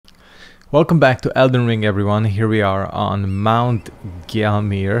Welcome back to Elden Ring, everyone. Here we are on Mount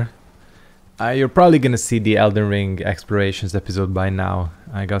Gelmir. You're probably gonna see the Elden Ring explorations episode by now.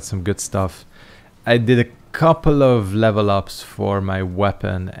 I got some good stuff. I did a couple of level ups for my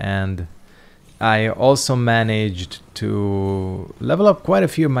weapon, and I also managed to level up quite a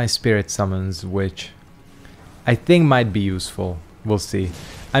few of my spirit summons, which I think might be useful. We'll see.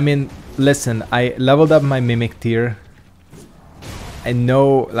 I mean, listen, I leveled up my Mimic tier. I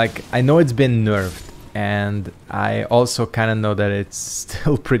know it's been nerfed, and I also kind of know that it's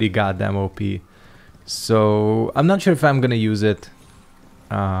still pretty goddamn OP. So I'm not sure if I'm gonna use it.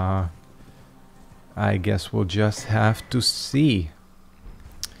 I guess we'll just have to see.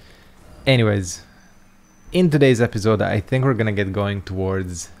 Anyways, in today's episode, I think we're gonna get going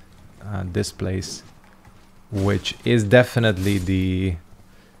towards this place, which is definitely the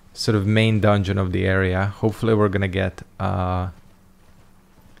sort of main dungeon of the area. Hopefully we're gonna get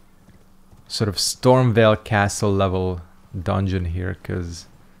sort of Stormvale Castle level dungeon here, because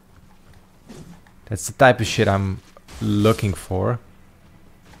that's the type of shit I'm looking for.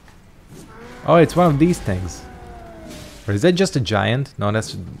 Oh, it's one of these things. Or is that just a giant? No,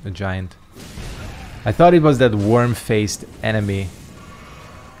 that's a giant. I thought it was that worm-faced enemy.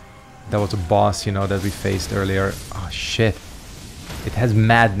 That was a boss, you know, that we faced earlier. Oh shit. It has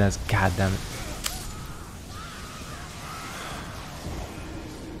madness, god damn it.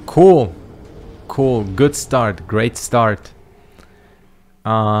 Cool. Cool, good start, great start.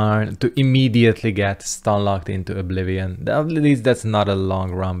 To immediately get stun locked into oblivion. At least that's not a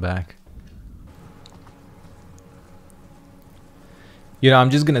long run back. You know, I'm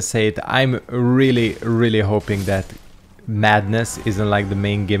just gonna say it. I'm really hoping that madness isn't like the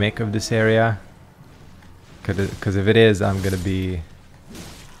main gimmick of this area. Because if it is, I'm gonna be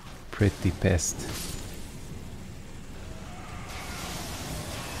pretty pissed.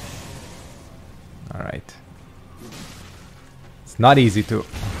 Alright. It's not easy to...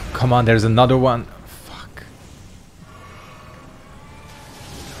 Come on, there's another one. Fuck.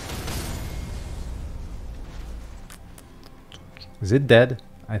 Is it dead?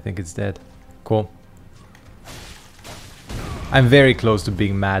 I think it's dead. Cool. I'm very close to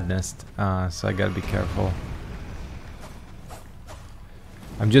being madnessed, so I gotta be careful.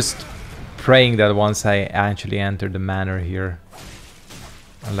 I'm just praying that once I actually enter the manor here,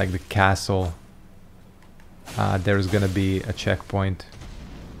 like the castle, there's gonna be a checkpoint.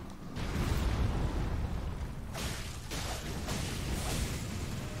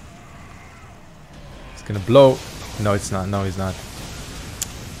 It's gonna blow. No, it's not. No, it's not.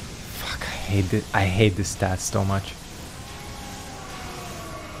 Fuck, I hate it. I hate this stat so much.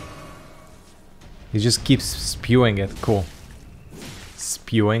 He just keeps spewing it. Cool.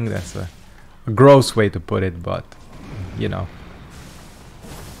 Spewing, that's a gross way to put it, but you know.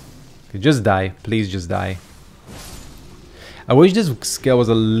 Okay, just die. Please just die. I wish this skill was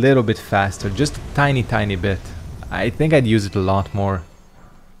a little bit faster, just a tiny bit. I think I'd use it a lot more.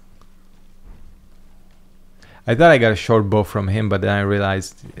 I thought I got a short bow from him, but then I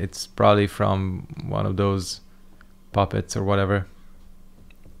realized it's probably from one of those puppets or whatever.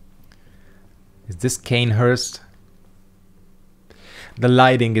 Is this Canehurst? The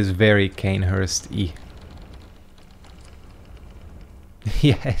lighting is very Canehurst-y.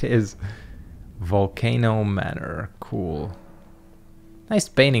 Yeah, it is. Volcano Manor. Cool. Nice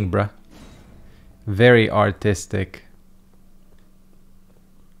painting, bruh. Very artistic.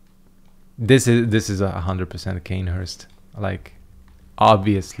 This is 100% Canehurst. Like,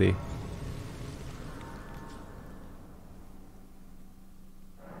 obviously.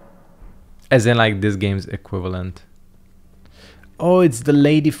 As in, like, this game's equivalent. Oh, it's the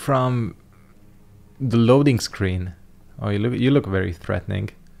lady from the loading screen. Oh, you look very threatening.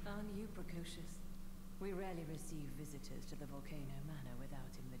 Aren't you precocious? We rarely receive visitors to the Volcano Manor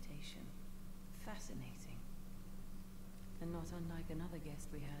without invitation. Fascinating. And not unlike another guest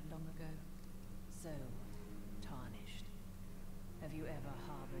we had long ago. So tarnished. Have you ever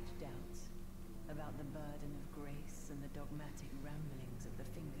harbored doubts about the burden of grace and the dogmatic ramblings of the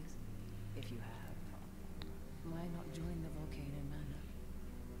fingers? If you have, why not join the Volcano Manor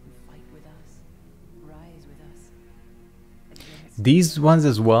and fight with us, rise with us? These ones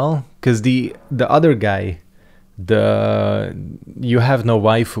as well, because the other guy, the you have no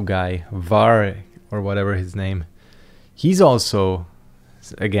waifu guy, Var or whatever his name, he's also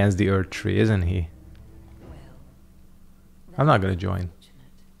against the Earth Tree, isn't he? Well, I'm not gonna join.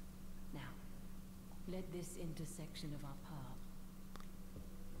 now, let this intersection of our path.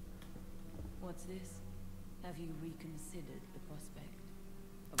 What's this? Have you reconsidered the prospect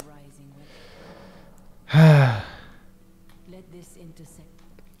of rising with? Let this intersect.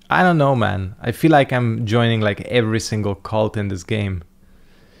 I don't know, man. I feel like I'm joining like every single cult in this game.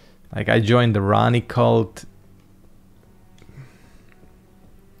 Like I joined the Rani cult.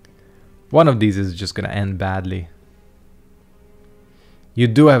 One of these is just gonna end badly. You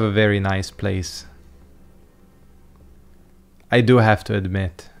do have a very nice place. I do have to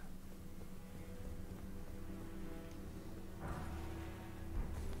admit.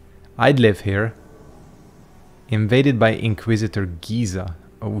 I'd live here. Invaded by Inquisitor Giza.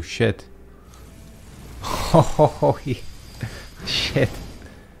 Oh shit. Oh shit.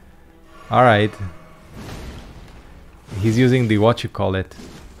 Alright. He's using the whatchamacallit.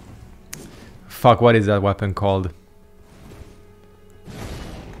 Fuck, what is that weapon called?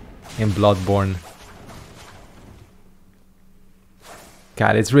 In Bloodborne.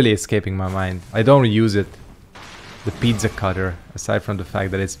 God, it's really escaping my mind. I don't use it. The pizza cutter, aside from the fact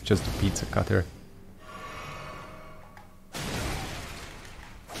that it's just a pizza cutter.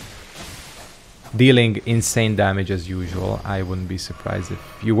 Dealing insane damage as usual. I wouldn't be surprised if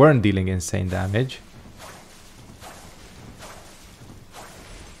you weren't dealing insane damage.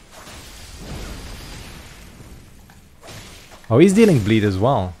 Oh, he's dealing bleed as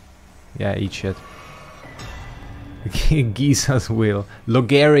well. Yeah, eat shit. Giza's wheel.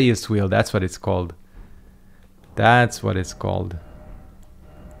 Logarius wheel, that's what it's called. That's what it's called.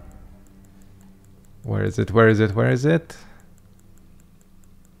 Where is it? Where is it? Where is it?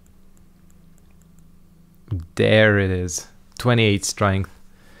 There it is. 28 strength.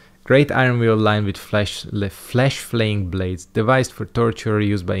 Great iron wheel lined with flesh flaying blades. Devised for torture,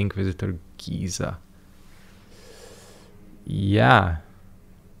 used by Inquisitor Giza. Yeah.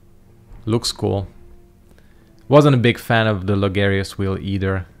 Looks cool. Wasn't a big fan of the Logarius wheel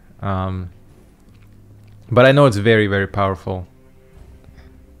either. But I know it's very, very powerful.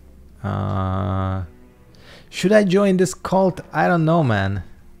 Should I join this cult? I don't know, man.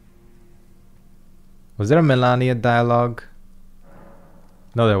 Was there a Melania dialogue?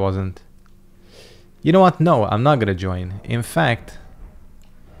 No, there wasn't. You know what? No, I'm not gonna join. In fact,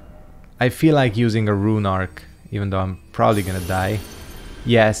 I feel like using a rune arc, even though I'm probably gonna die.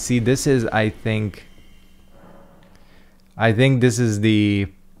 Yeah, see, this is, I think this is the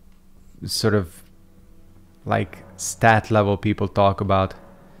sort of like stat level people talk about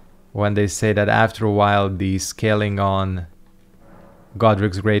when they say that after a while the scaling on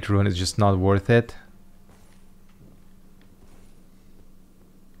Godric's Great Rune is just not worth it.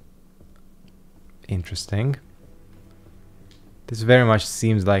 Interesting. This very much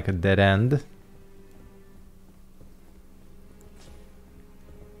seems like a dead end.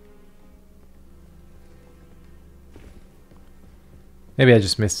 Maybe I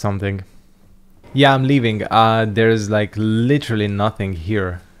just missed something. Yeah, I'm leaving. There's like literally nothing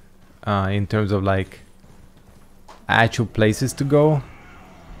here in terms of like actual places to go.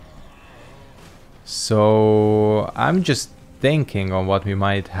 So I'm just thinking on what we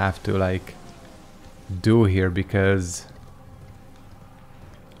might have to like do here, because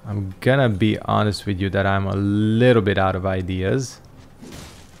I'm gonna be honest with you that I'm a little bit out of ideas,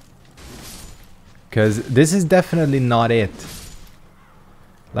 because this is definitely not it.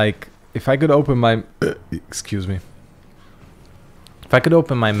 Like, if I could open my excuse me, if I could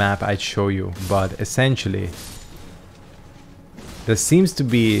open my map, I'd show you, but essentially there seems to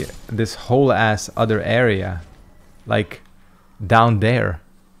be this whole ass other area like down there.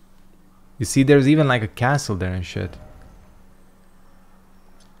 You see, there's even like a castle there and shit.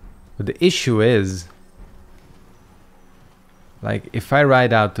 But the issue is, like, if I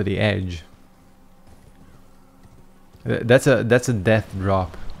ride out to the edge, that's a death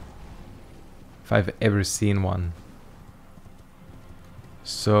drop, if I've ever seen one.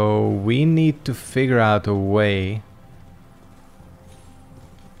 So we need to figure out a way,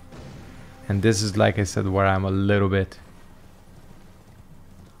 and this is, like I said, where I'm a little bit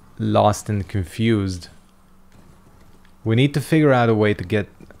lost and confused. We need to figure out a way to get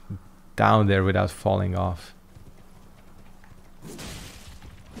down there without falling off.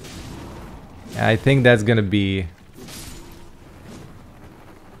 And I think that's gonna be,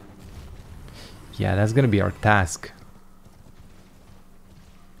 yeah, that's gonna be our task.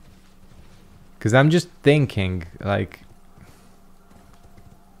 Because I'm just thinking, like,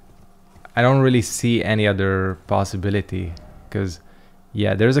 I don't really see any other possibility. Because,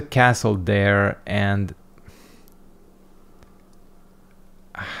 yeah, there's a castle there, and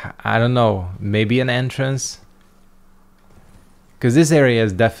I don't know, maybe an entrance? Because this area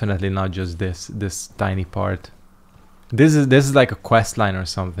is definitely not just this tiny part. This is like a quest line or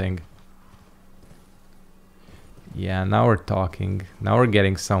something. Yeah, now we're talking. Now we're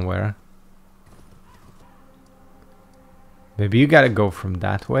getting somewhere. Maybe you gotta go from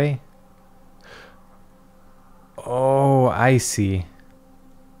that way. Oh, I see.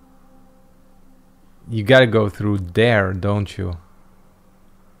 You gotta go through there, don't you?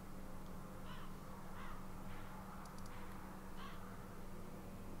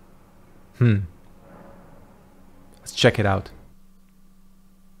 Let's check it out.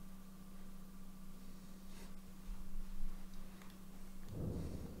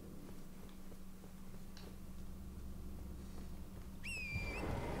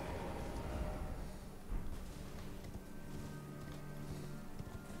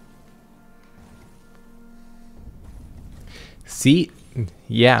 See,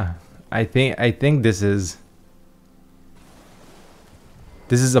 yeah, I think this is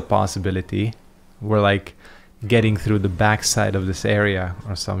a possibility. We're like getting through the backside of this area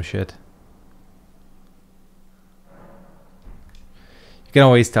or some shit. You can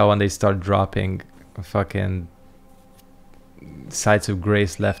always tell when they start dropping fucking sites of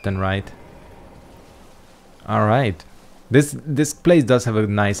grace left and right. All right, this place does have a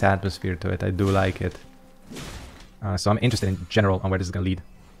nice atmosphere to it. I do like it. So I'm interested in general on where this is gonna lead.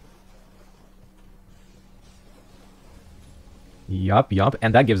 Yup,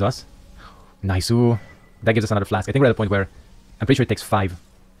 and that gives us nice. That gives us another flask. I think we're at a point where I'm pretty sure it takes five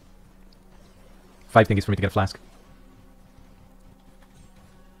thingies for me to get a flask.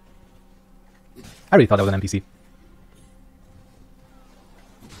 I really thought that was an NPC.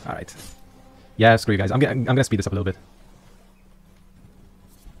 All right. Yeah, screw you guys. I'm gonna speed this up a little bit.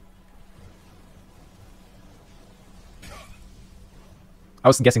 I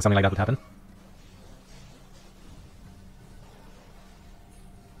was guessing something like that would happen.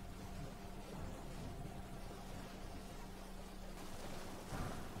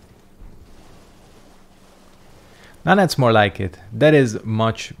 Now that's more like it. That is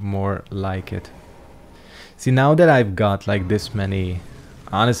much more like it. See, now that I've got like this many...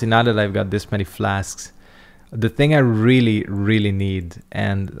 Honestly, now that I've got this many flasks, the thing I really, really need,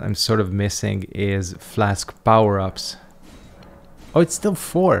 and I'm sort of missing, is flask power-ups. Oh, it's still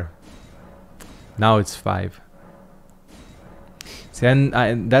 4. Now it's 5. See,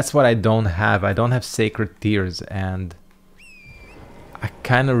 and that's what I don't have. I don't have Sacred Tears, and I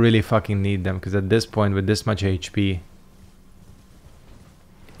kind of really fucking need them, because at this point, with this much HP,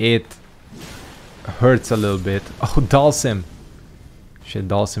 it hurts a little bit. Oh, Dalsim! Shit,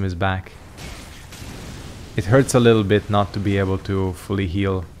 Dalsim is back. It hurts a little bit not to be able to fully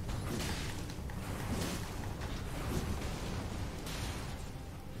heal.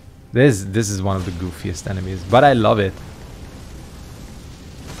 This is one of the goofiest enemies, but I love it.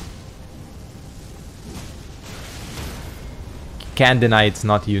 Can't deny it's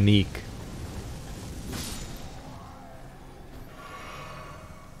not unique.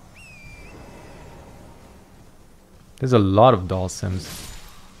 There's a lot of Dalsims.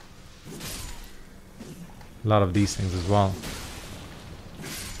 A lot of these things as well.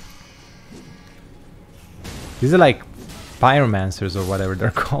 These are like pyromancers or whatever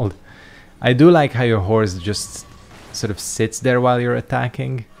they're called. I do like how your horse just sort of sits there while you're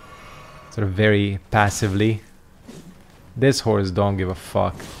attacking. Sort of very passively. This horse don't give a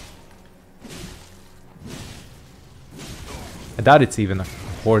fuck. I doubt it's even a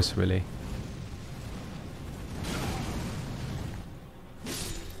horse really.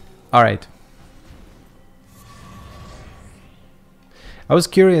 Alright. I was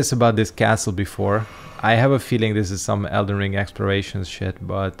curious about this castle before. I have a feeling this is some Elden Ring exploration shit,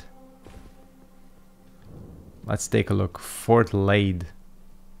 but let's take a look. Fort Laid.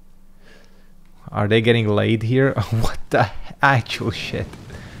 Are they getting laid here? What the actual shit?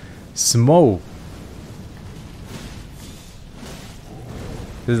 SMOUGH.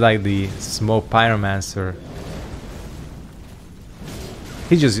 This is like the SMOUGH pyromancer.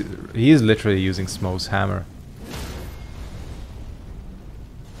 He is literally using SMOUGH's hammer.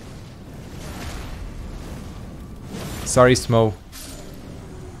 Sorry, SMOUGH.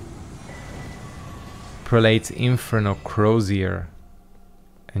 Prelate's Inferno Crozier.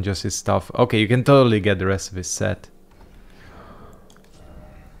 And just his stuff. Okay, you can totally get the rest of his set.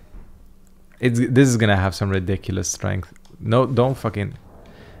 This is gonna have some ridiculous strength. No, don't fucking...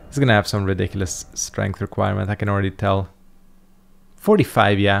 This is gonna have some ridiculous strength requirement, I can already tell.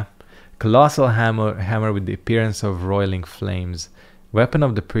 45, yeah. Colossal hammer with the appearance of roiling flames. Weapon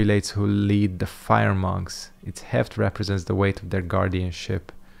of the prelates who lead the fire monks. Its heft represents the weight of their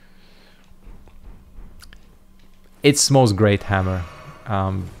guardianship. It's SMOUGH's great hammer.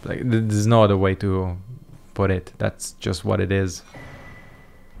 Like, there's no other way to put it. That's just what it is.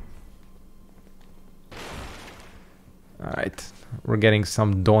 Alright, we're getting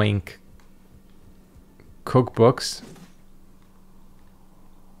some doink cookbooks.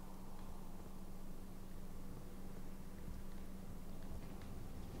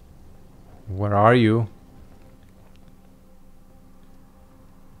 are you?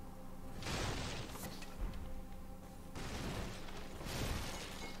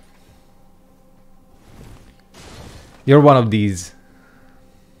 You're one of these.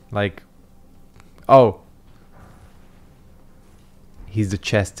 Like... Oh. He's the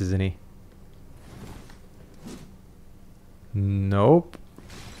chest, isn't he? Nope.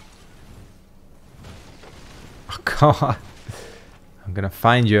 Oh, God. I'm gonna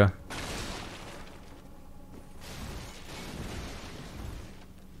find you.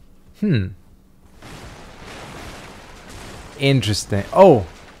 Interesting. Oh!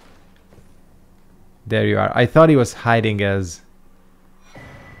 There you are. I thought he was hiding as...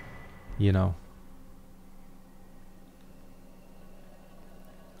 You know.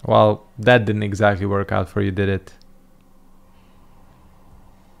 Well, that didn't exactly work out for you, did it?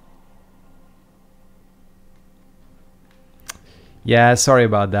 Yeah, sorry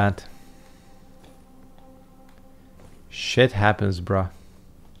about that. Shit happens, bruh.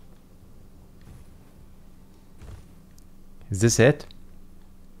 Is this it?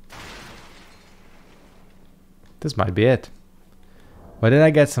 This might be it. Why did I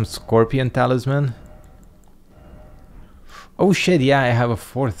get some scorpion talisman? Oh shit, yeah, I have a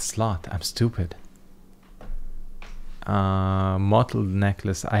 4th slot. I'm stupid. Mottled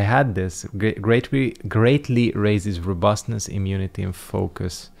necklace. I had this. Greatly raises robustness, immunity, and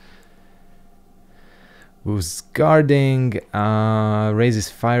focus. Boosts guarding. Raises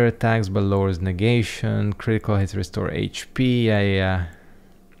fire attacks but lowers negation. Critical hits restore HP.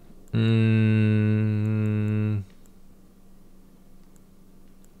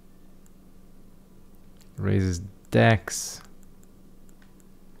 Raises dex.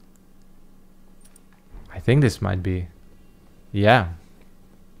 I think this might be... Yeah.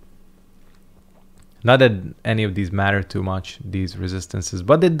 Not that any of these matter too much, these resistances,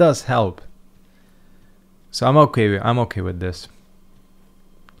 but it does help. So I'm okay with this.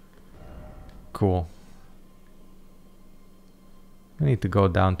 Cool. I need to go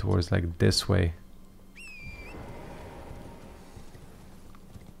down towards like this way.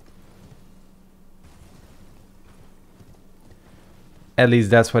 At least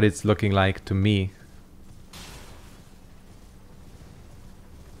that's what it's looking like to me.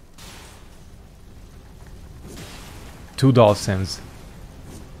 Two Dolphins.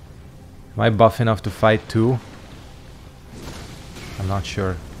 Am I buff enough to fight two? I'm not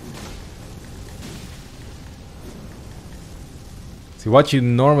sure. See, what you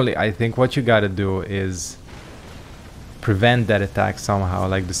normally... I think what you gotta do is prevent that attack somehow,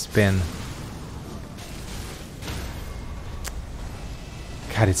 like the spin.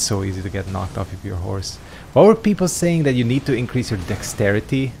 God, it's so easy to get knocked off of your horse. What were people saying, that you need to increase your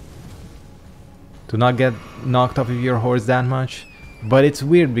dexterity to not get knocked off of your horse that much? But it's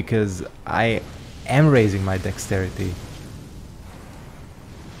weird because I am raising my dexterity.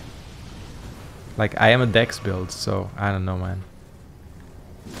 Like, I am a dex build, so I don't know, man.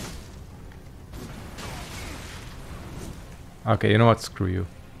 Okay, you know what? Screw you.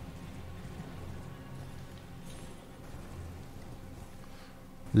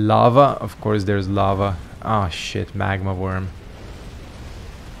 Lava? Of course there's lava. Ah, shit. Magma worm.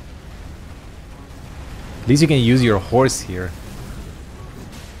 At least you can use your horse here.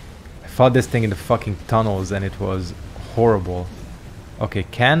 I fought this thing in the fucking tunnels and it was horrible. Okay,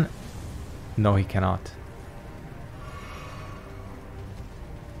 can... No, he cannot.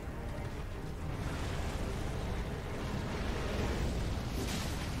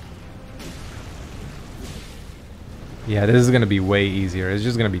 Yeah, this is gonna be way easier. It's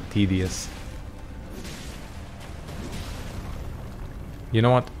just gonna be tedious. You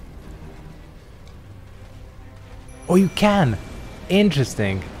know what? Oh, you can!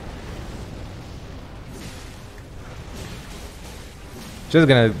 Interesting. Just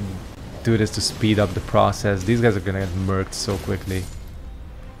gonna do this to speed up the process. These guys are gonna get murked so quickly.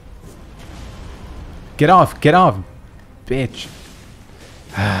 Get off! Get off! Bitch!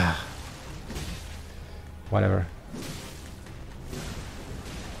 Whatever.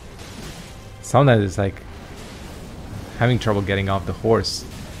 Sometimes it's like having trouble getting off the horse.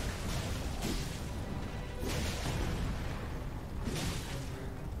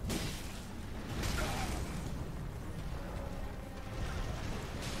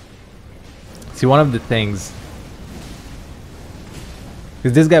 See, one of the things,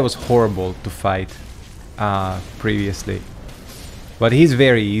 because this guy was horrible to fight previously, but he's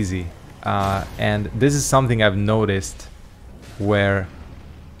very easy, and this is something I've noticed where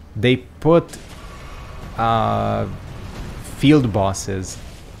they put field bosses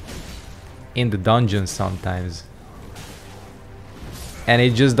in the dungeons sometimes, and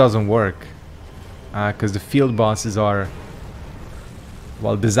it just doesn't work. because the field bosses are,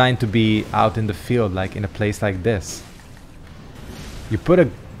 well, designed to be out in the field, like in a place like this. You put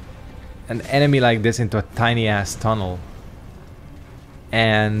an enemy like this into a tiny ass tunnel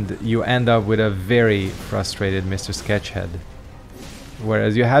and you end up with a very frustrated MrSketchead.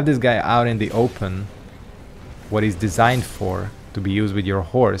 Whereas you have this guy out in the open, what he's designed for, to be used with your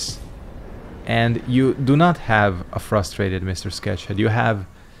horse, and you do not have a frustrated MrSketchead. You have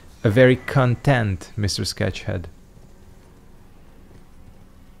a very content MrSketchead.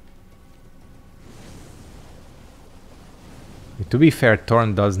 To be fair,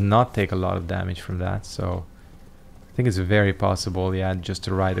 Thorn does not take a lot of damage from that, so I think it's very possible, yeah, just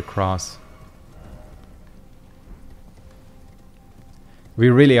to ride across. We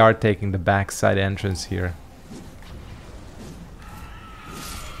really are taking the backside entrance here.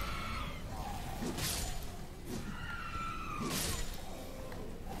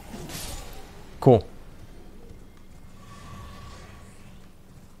 Cool.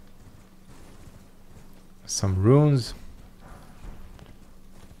 Some runes.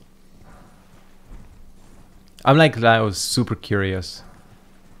 I was super curious,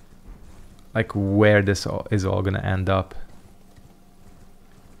 like where this is all gonna end up.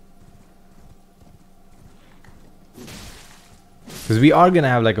 Because we are gonna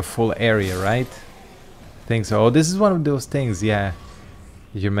have like a full area, right? I think so. Oh, this is one of those things, yeah,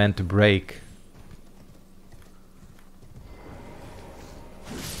 you're meant to break.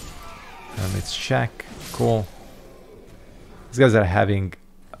 Let's check. Cool. These guys are having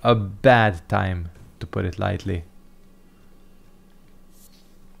a bad time, to put it lightly.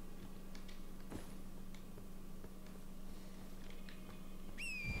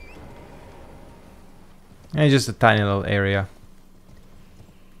 And just a tiny little area.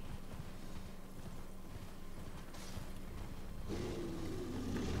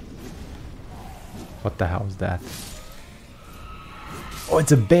 What the hell is that? Oh,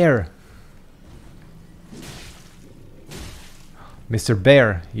 it's a bear! Mr.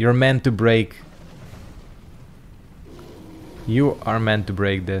 Bear, you're meant to break. You are meant to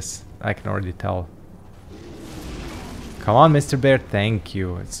break this. I can already tell. Come on, Mr. Bear. Thank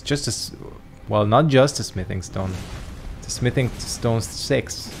you. It's just a... well, not just a smithing stone. It's a smithing stone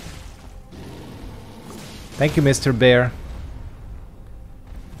 6. Thank you, Mr. Bear.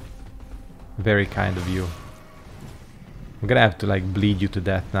 Very kind of you. I'm gonna have to, like, bleed you to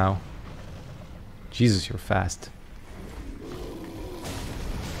death now. Jesus, you're fast.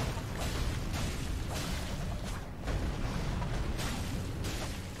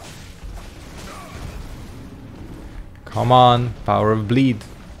 Come on, power of bleed.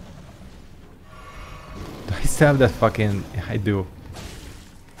 Do I still have that fucking... I do.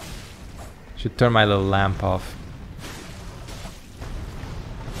 Should turn my little lamp off.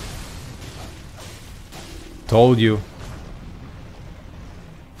 Told you.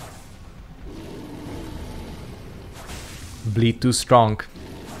 Bleed too strong.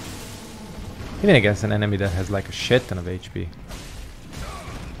 Even against an enemy that has like a shit ton of HP.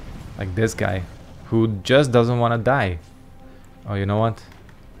 Like this guy, who just doesn't want to die. Oh, you know what?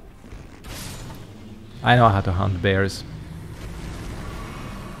 I know how to hunt bears.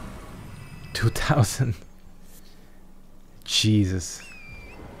 2000. Jesus.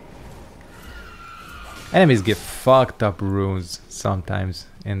 Enemies give fucked up runes sometimes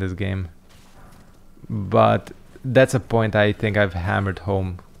in this game. But that's a point I think I've hammered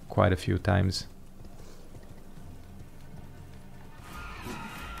home quite a few times.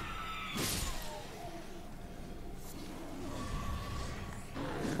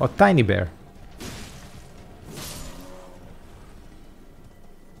 Oh, tiny bear.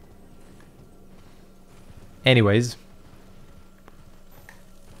 Anyways.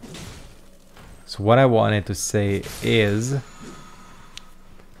 So what I wanted to say is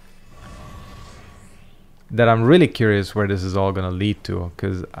that I'm really curious where this is all gonna lead to,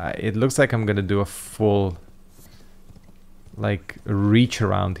 because it looks like I'm gonna do a full like reach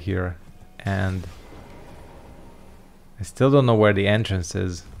around here, and I still don't know where the entrance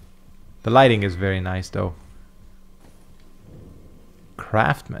is. The lighting is very nice though.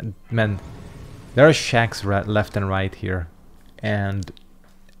 Craftsman, man, there are shacks left and right here, and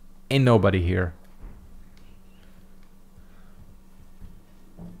ain't nobody here.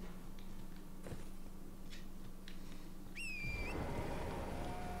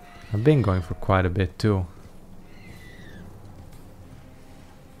 I've been going for quite a bit too.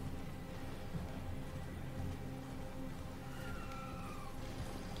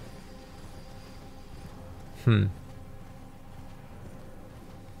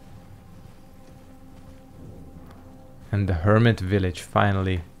 And the hermit village,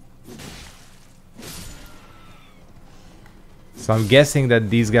 finally. So I'm guessing that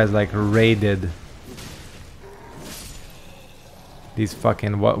these guys like raided these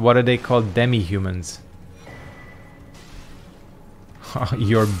fucking what are they called? Demi-humans.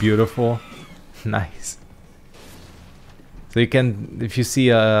 You're beautiful. Nice. So you can, if you see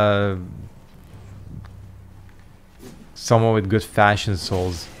someone with good fashion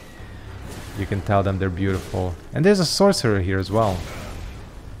souls, you can tell them they're beautiful. And there's a sorcerer here as well,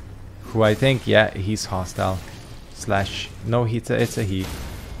 who I think, yeah, he's hostile. Slash, no, it's a he.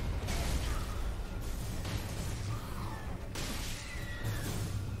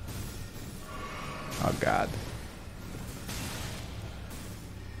 Oh god.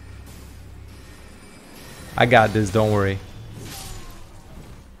 I got this, don't worry.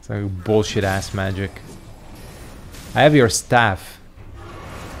 It's like bullshit ass magic. I have your staff.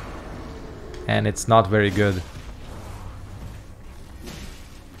 And it's not very good.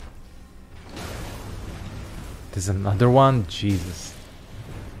 There's another one? Jesus.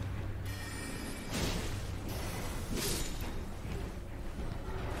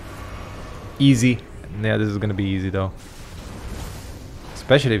 Easy. Yeah, this is gonna be easy though.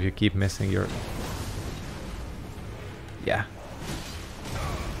 Especially if you keep missing your... Yeah.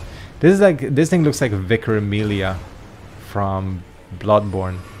 This is like, this thing looks like Vicar Amelia from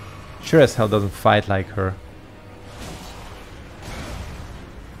Bloodborne. Sure as hell doesn't fight like her.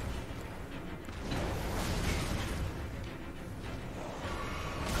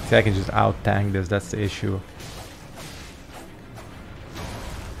 See, I can just out-tank this, that's the issue.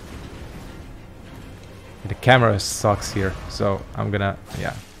 The camera sucks here, so I'm gonna,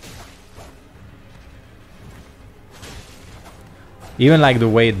 yeah. Even like the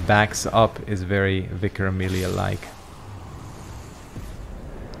way it backs up is very Vicar Amelia-like.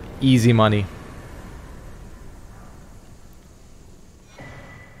 Easy money.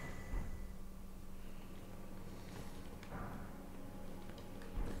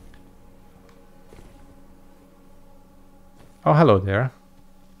 Oh, hello there.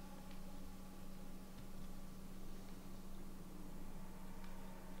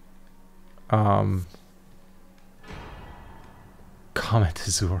 Comet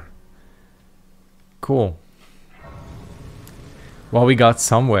Azure. Cool. Well, we got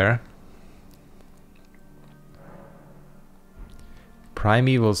somewhere.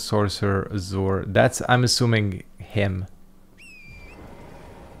 Primeval Sorcerer Azure. That's, I'm assuming, him.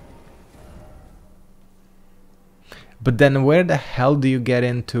 But then where the hell do you get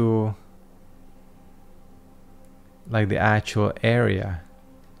into like the actual area?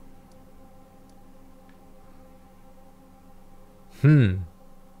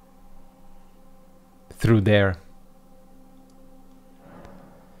 Through there.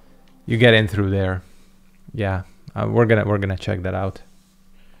 You get in through there. Yeah, we're gonna check that out.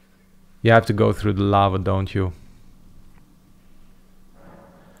 You have to go through the lava, don't you?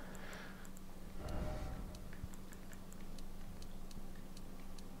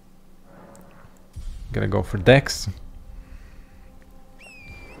 Gonna go for Dex.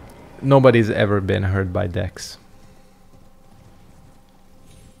 Nobody's ever been hurt by Dex.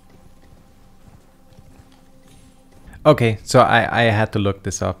 Okay, so I had to look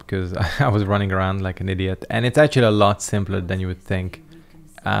this up because I was running around like an idiot, and it's actually a lot simpler than you would think.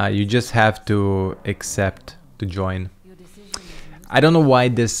 You just have to accept to join. I don't know why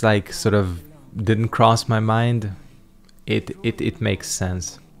this like sort of didn't cross my mind. It makes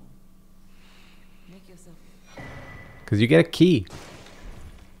sense. Because you get a key.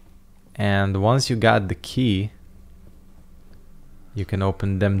 And once you got the key, you can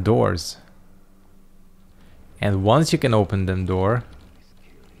open them doors. And once you can open them door,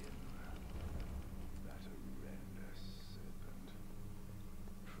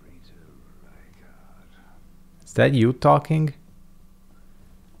 is that you talking?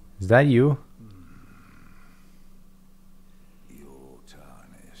 Is that you? You're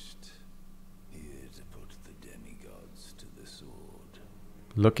tarnished. Here to put the demigods to the sword.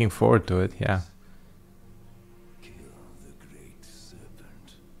 Looking forward to it, yeah. Kill the great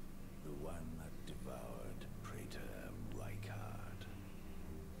serpent, the one that devoured Praetor Rykard.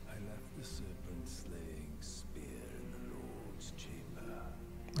 I left the serpent slaying spear in the Lord's chamber.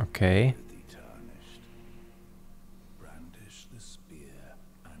 Okay. Tarnished. Brandish the spear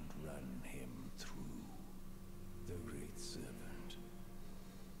and run him through. The great serpent.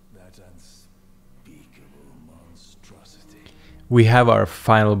 That unspeakable monstrosity. We have our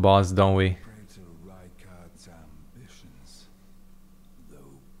final boss, don't we? Praetor Rykard's ambitions,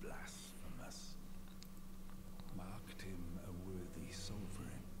 though blasphemous, marked him a worthy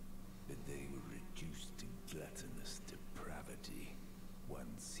sovereign, but they were reduced to gluttonous depravity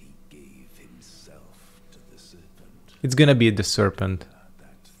once he gave himself to the serpent. It's gonna be the serpent.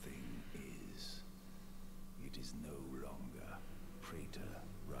 That thing is. It is no longer Praetor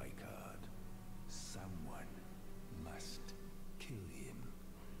Rykard. Someone must kill him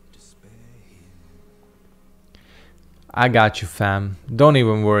to spare him. I got you, fam. Don't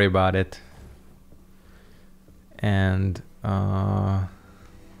even worry about it. And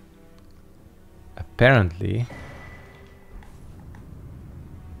apparently,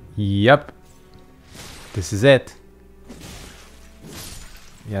 yep, this is it.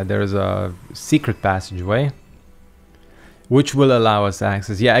 Yeah, there's a secret passageway which will allow us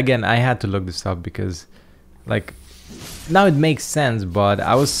access. Yeah, again, I had to look this up because, like, now it makes sense, but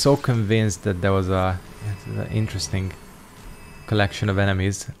I was so convinced that there was an interesting collection of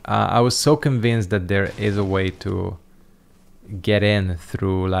enemies. I was so convinced that there is a way to get in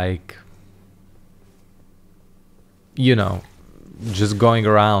through, like, you know, just going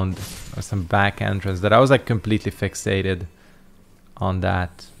around or some back entrance, that I was like completely fixated on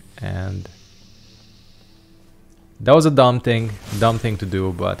that, and that was a dumb thing to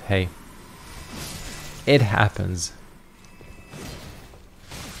do, but hey, it happens.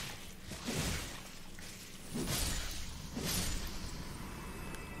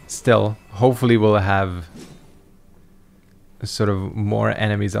 Still, hopefully we'll have sort of more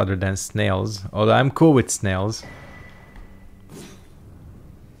enemies other than snails, although I'm cool with snails.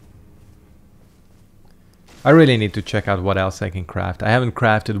 I really need to check out what else I can craft. I haven't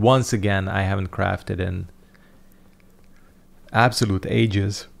crafted, once again, I haven't crafted in absolute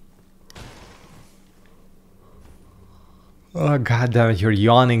ages. Oh, god damn it, you're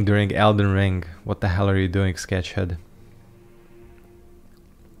yawning during Elden Ring. What the hell are you doing, Sketchead?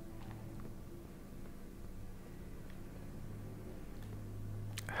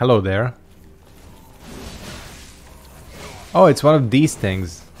 Hello there. Oh, it's one of these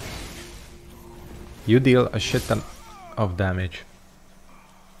things. You deal a shit ton of damage.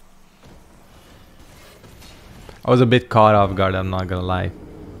 I was a bit caught off guard, I'm not gonna lie.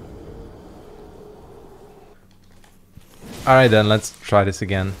 Alright then, let's try this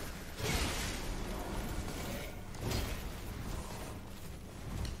again.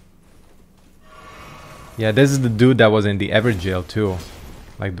 Yeah, this is the dude that was in the Ever jail too.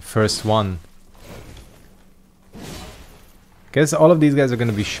 Like the first one. Guess all of these guys are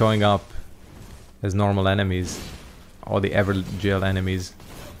gonna be showing up as normal enemies. All the Ever jail enemies.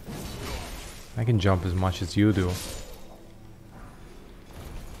 I can jump as much as you do.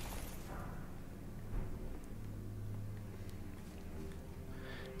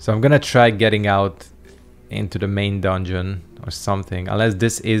 So I'm gonna try getting out into the main dungeon or something. Unless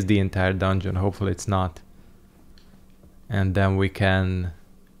this is the entire dungeon. Hopefully it's not. And then we can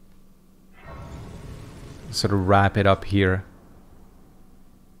sort of wrap it up here.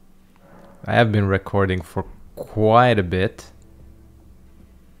 I have been recording for quite a bit.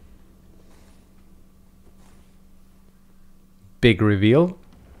 Big reveal?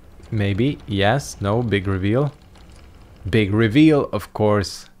 Maybe. Yes. No. Big reveal. Big reveal, of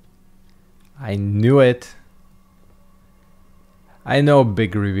course. I knew it. I know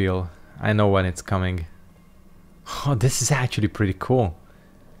big reveal. I know when it's coming. Oh, this is actually pretty cool.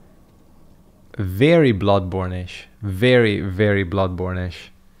 Very Bloodborne-ish. Very, very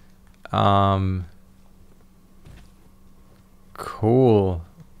Bloodborne-ish. Cool.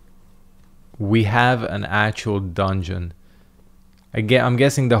 We have an actual dungeon. Again, I'm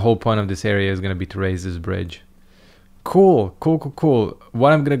guessing the whole point of this area is going to be to raise this bridge. Cool, cool, cool, cool.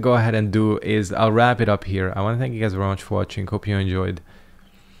 What I'm going to go ahead and do is I'll wrap it up here. I want to thank you guys very much for watching. Hope you enjoyed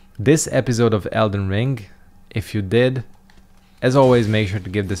this episode of Elden Ring. If you did, as always, make sure to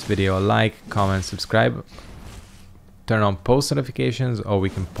give this video a like, comment, subscribe. Turn on post notifications, or we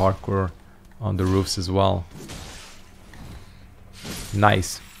can parkour on the roofs as well.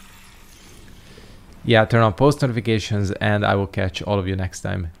 Nice. Yeah, turn on post notifications, and I will catch all of you next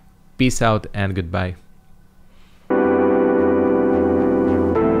time. Peace out and goodbye.